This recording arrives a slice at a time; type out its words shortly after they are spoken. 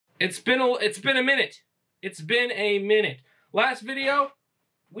It's been a minute. It's been a minute. Last video,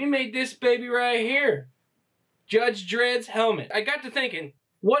 we made this baby right here. Judge Dredd's helmet. I got to thinking,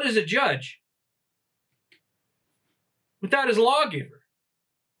 what is a judge without his lawgiver?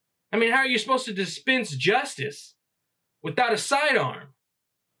 I mean, how are you supposed to dispense justice without a sidearm?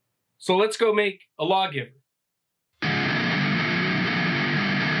 So let's go make a lawgiver.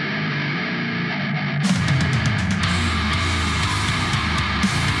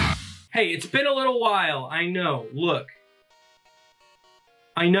 Hey, it's been a little while, I know. Look.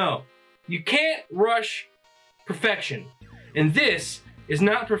 I know. You can't rush perfection. And this is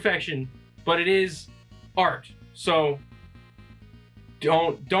not perfection, but it is art. So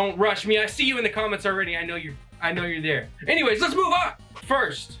don't rush me. I see you in the comments already. I know you're there. Anyways, let's move on.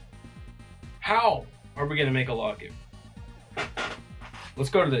 First, how are we gonna make a lawgiver? Let's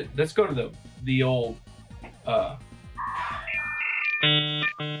go to the old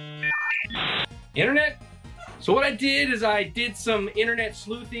internet. So what I did is I did some internet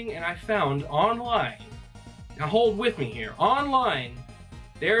sleuthing and I found online, now hold with me here, online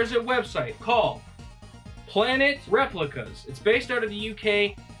there's a website called Planet Replicas. It's based out of the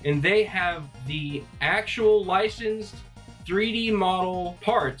UK and they have the actual licensed 3D model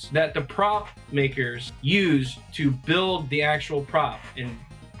parts that the prop makers use to build the actual prop. And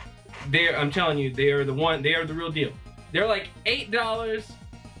I'm telling you, they are the real deal. They're like $8.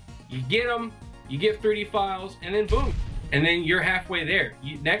 You get them, you get 3D files, and then boom. And then you're halfway there.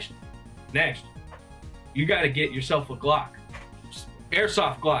 Next, you gotta get yourself a Glock.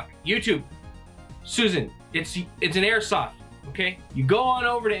 Airsoft Glock. YouTube. Susan, it's an airsoft, okay? You go on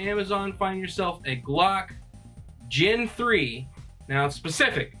over to Amazon, find yourself a Glock Gen 3. Now it's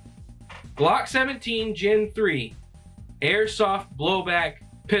specific. Glock 17 Gen 3 airsoft blowback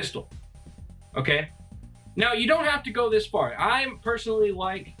pistol, okay? Now, you don't have to go this far. I personally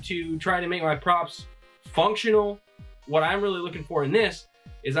like to try to make my props functional. What I'm really looking for in this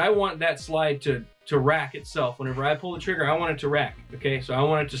is I want that slide to rack itself. Whenever I pull the trigger, I want it to rack, okay? So I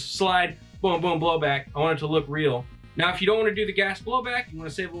want it to slide, boom, boom, blowback. I want it to look real. Now, if you don't want to do the gas blowback, you want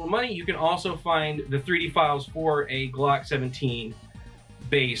to save a little money, you can also find the 3D files for a Glock 17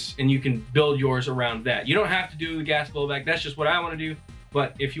 base, and you can build yours around that. You don't have to do the gas blowback. That's just what I want to do.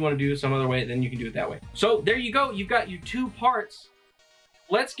 But if you want to do it some other way, then you can do it that way. So there you go. You've got your two parts.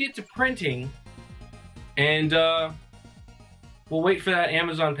 Let's get to printing. And we'll wait for that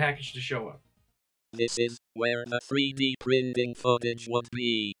Amazon package to show up. This is where the 3D printing footage would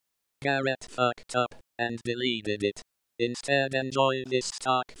be. Garrett fucked up and deleted it. Instead, enjoy this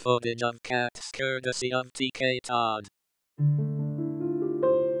stock footage of cats courtesy of TK Todd.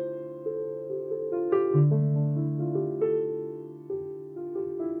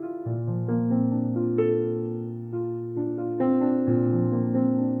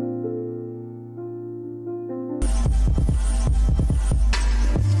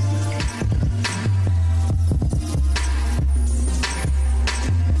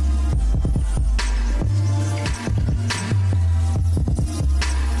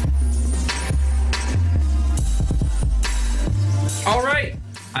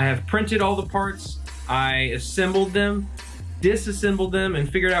 I have printed all the parts, I assembled them, disassembled them, and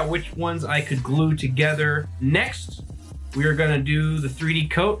figured out which ones I could glue together. Next, we are gonna do the 3D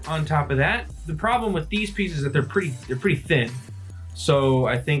coat on top of that. The problem with these pieces is that they're pretty thin. So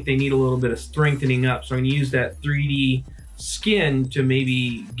I think they need a little bit of strengthening up. So I'm gonna use that 3D skin to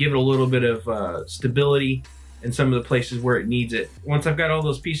maybe give it a little bit of stability in some of the places where it needs it. Once I've got all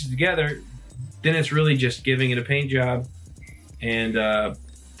those pieces together, then it's really just giving it a paint job and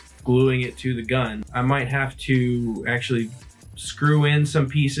gluing it to the gun. I might have to actually screw in some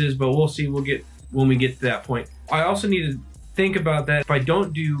pieces, but we'll see when we get to that point. I also need to think about that. If I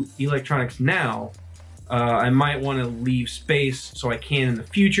don't do electronics now, I might want to leave space so I can in the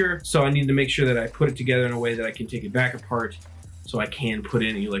future. So I need to make sure that I put it together in a way that I can take it back apart so I can put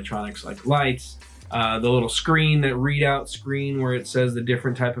in electronics like lights, the little screen, that readout screen where it says the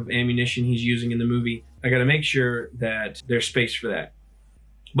different type of ammunition he's using in the movie. I gotta make sure that there's space for that.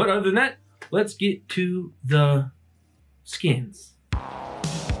 But other than that, let's get to the skins.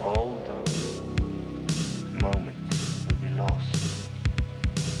 All those moments will be lost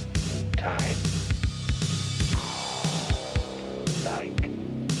in time. Like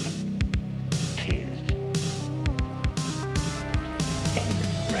tears in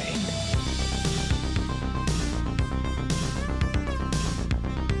the rain.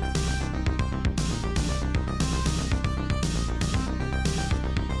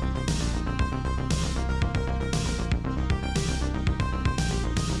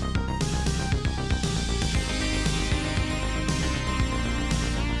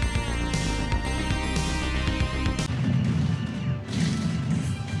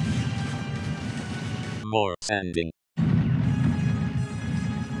 More sanding.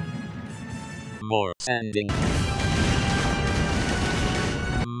 More sanding.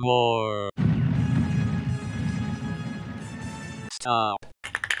 More. Stop.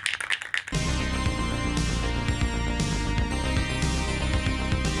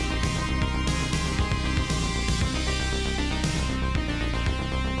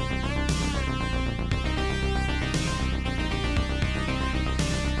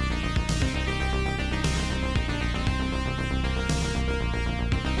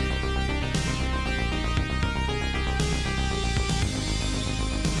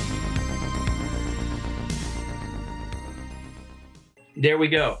 There we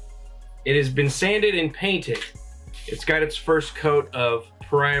go. It has been sanded and painted. It's got its first coat of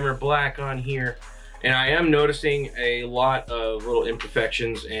primer black on here, and I am noticing a lot of little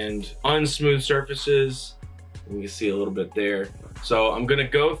imperfections and unsmooth surfaces. You can see a little bit there. So I'm gonna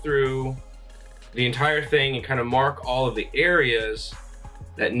go through the entire thing and kind of mark all of the areas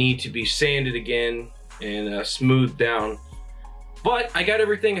that need to be sanded again and smoothed down. But I got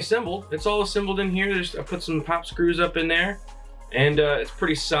everything assembled. It's all assembled in here. I put some pop screws up in there, and it's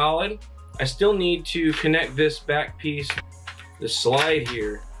pretty solid. I still need to connect this back piece, the slide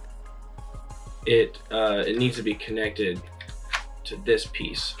here. It needs to be connected to this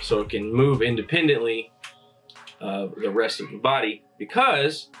piece so it can move independently of the rest of the body,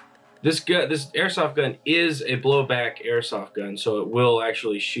 because this airsoft gun is a blowback airsoft gun, so it will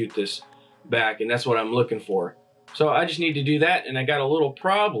actually shoot this back, and that's what I'm looking for. So I just need to do that, and I got a little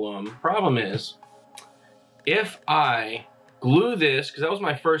problem. Problem is, if I glue this, because that was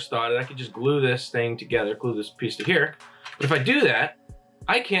my first thought, and I could just glue this thing together, glue this piece to here. But if I do that,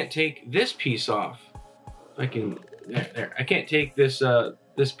 I can't take this piece off. I can't take this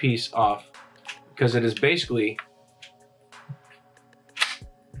this piece off, because it is basically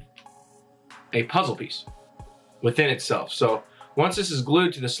a puzzle piece within itself. So once this is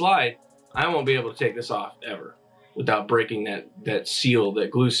glued to the slide, I won't be able to take this off ever without breaking that seal, that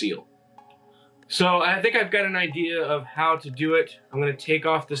glue seal. So I think I've got an idea of how to do it. I'm gonna take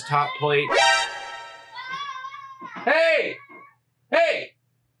off this top plate. Hey! Hey!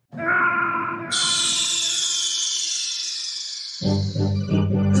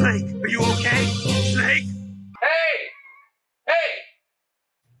 Snake, are you okay? Snake? Hey! Hey!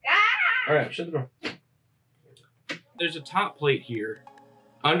 All right, shut the door. There's a top plate here.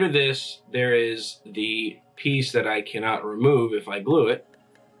 Under this, there is the piece that I cannot remove if I glue it.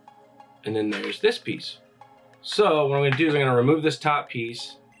 And then there's this piece. So what I'm gonna do is I'm gonna remove this top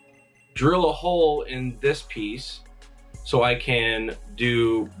piece, drill a hole in this piece so I can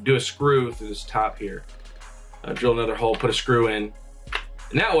do a screw through this top here. Drill another hole, put a screw in.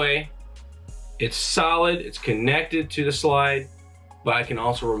 And that way, it's solid, it's connected to the slide, but I can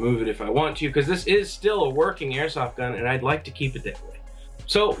also remove it if I want to, because this is still a working airsoft gun and I'd like to keep it that way.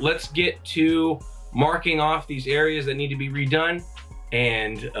 So let's get to marking off these areas that need to be redone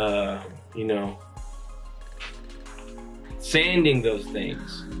and, you know, sanding those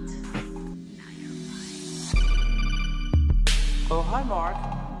things. Oh, hi, Mark.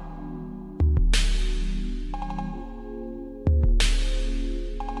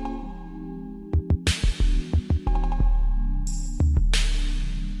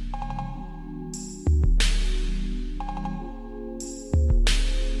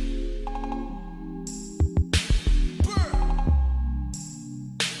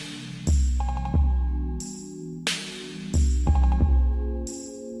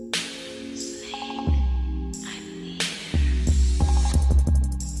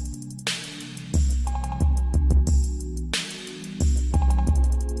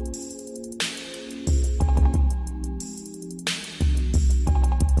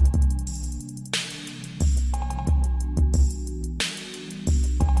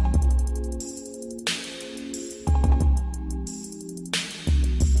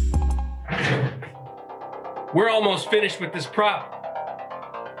 We're almost finished with this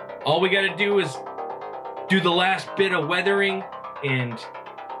prop. All we gotta do is do the last bit of weathering and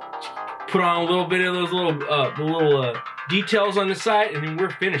put on a little bit of those little details on the side, and then we're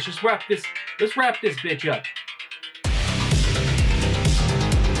finished. Let's wrap this bitch up.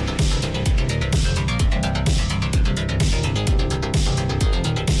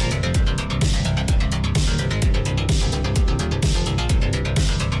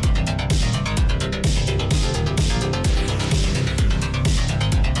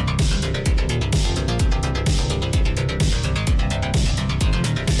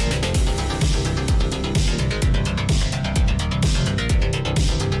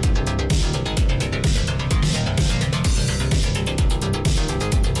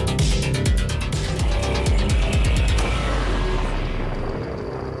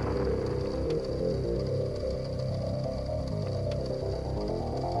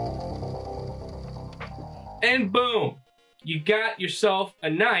 And boom, you got yourself a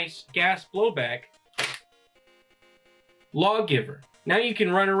nice gas blowback Lawgiver. Now you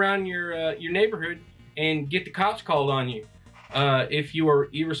can run around your neighborhood and get the cops called on you if you are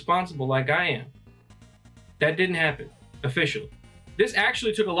irresponsible like I am. That didn't happen officially. This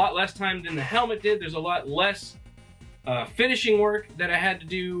actually took a lot less time than the helmet did. There's a lot less finishing work that I had to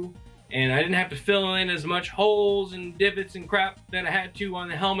do, and I didn't have to fill in as much holes and divots and crap that I had to on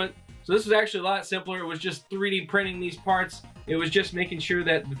the helmet. So this was actually a lot simpler. It was just 3D printing these parts. It was just making sure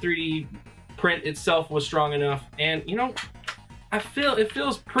that the 3D print itself was strong enough. And you know, it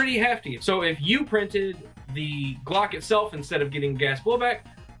feels pretty hefty. So if you printed the Glock itself instead of getting gas blowback,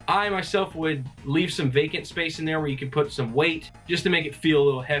 I myself would leave some vacant space in there where you can put some weight just to make it feel a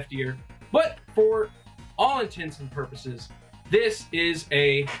little heftier. But for all intents and purposes, this is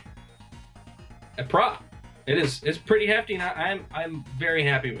a prop. It's pretty hefty, and I'm very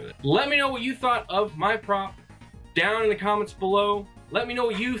happy with it. Let me know what you thought of my prop down in the comments below. Let me know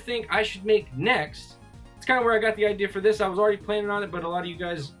what you think I should make next. It's kind of where I got the idea for this. I was already planning on it, but a lot of you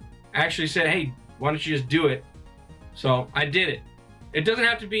guys actually said, hey, why don't you just do it? So I did it. It doesn't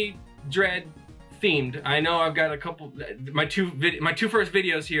have to be Dredd themed. I know I've got a couple, my two first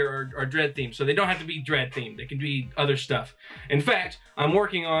videos here are Dredd themed, so they don't have to be Dredd themed. They can be other stuff. In fact, I'm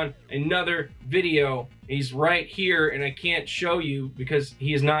working on another video. He's right here, and I can't show you because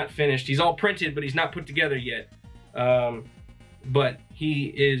he is not finished. He's all printed, but he's not put together yet. But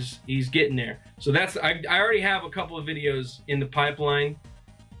he's getting there. So that's, I already have a couple of videos in the pipeline.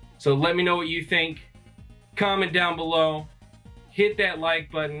 So let me know what you think. Comment down below. Hit that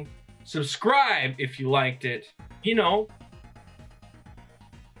like button. Subscribe if you liked it. You know,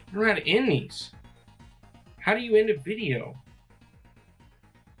 I don't know how to end these. How do you end a video?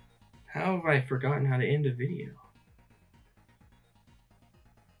 How have I forgotten how to end a video?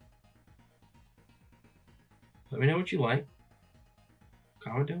 Let me know what you like.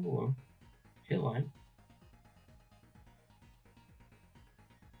 Comment down below. Hit like.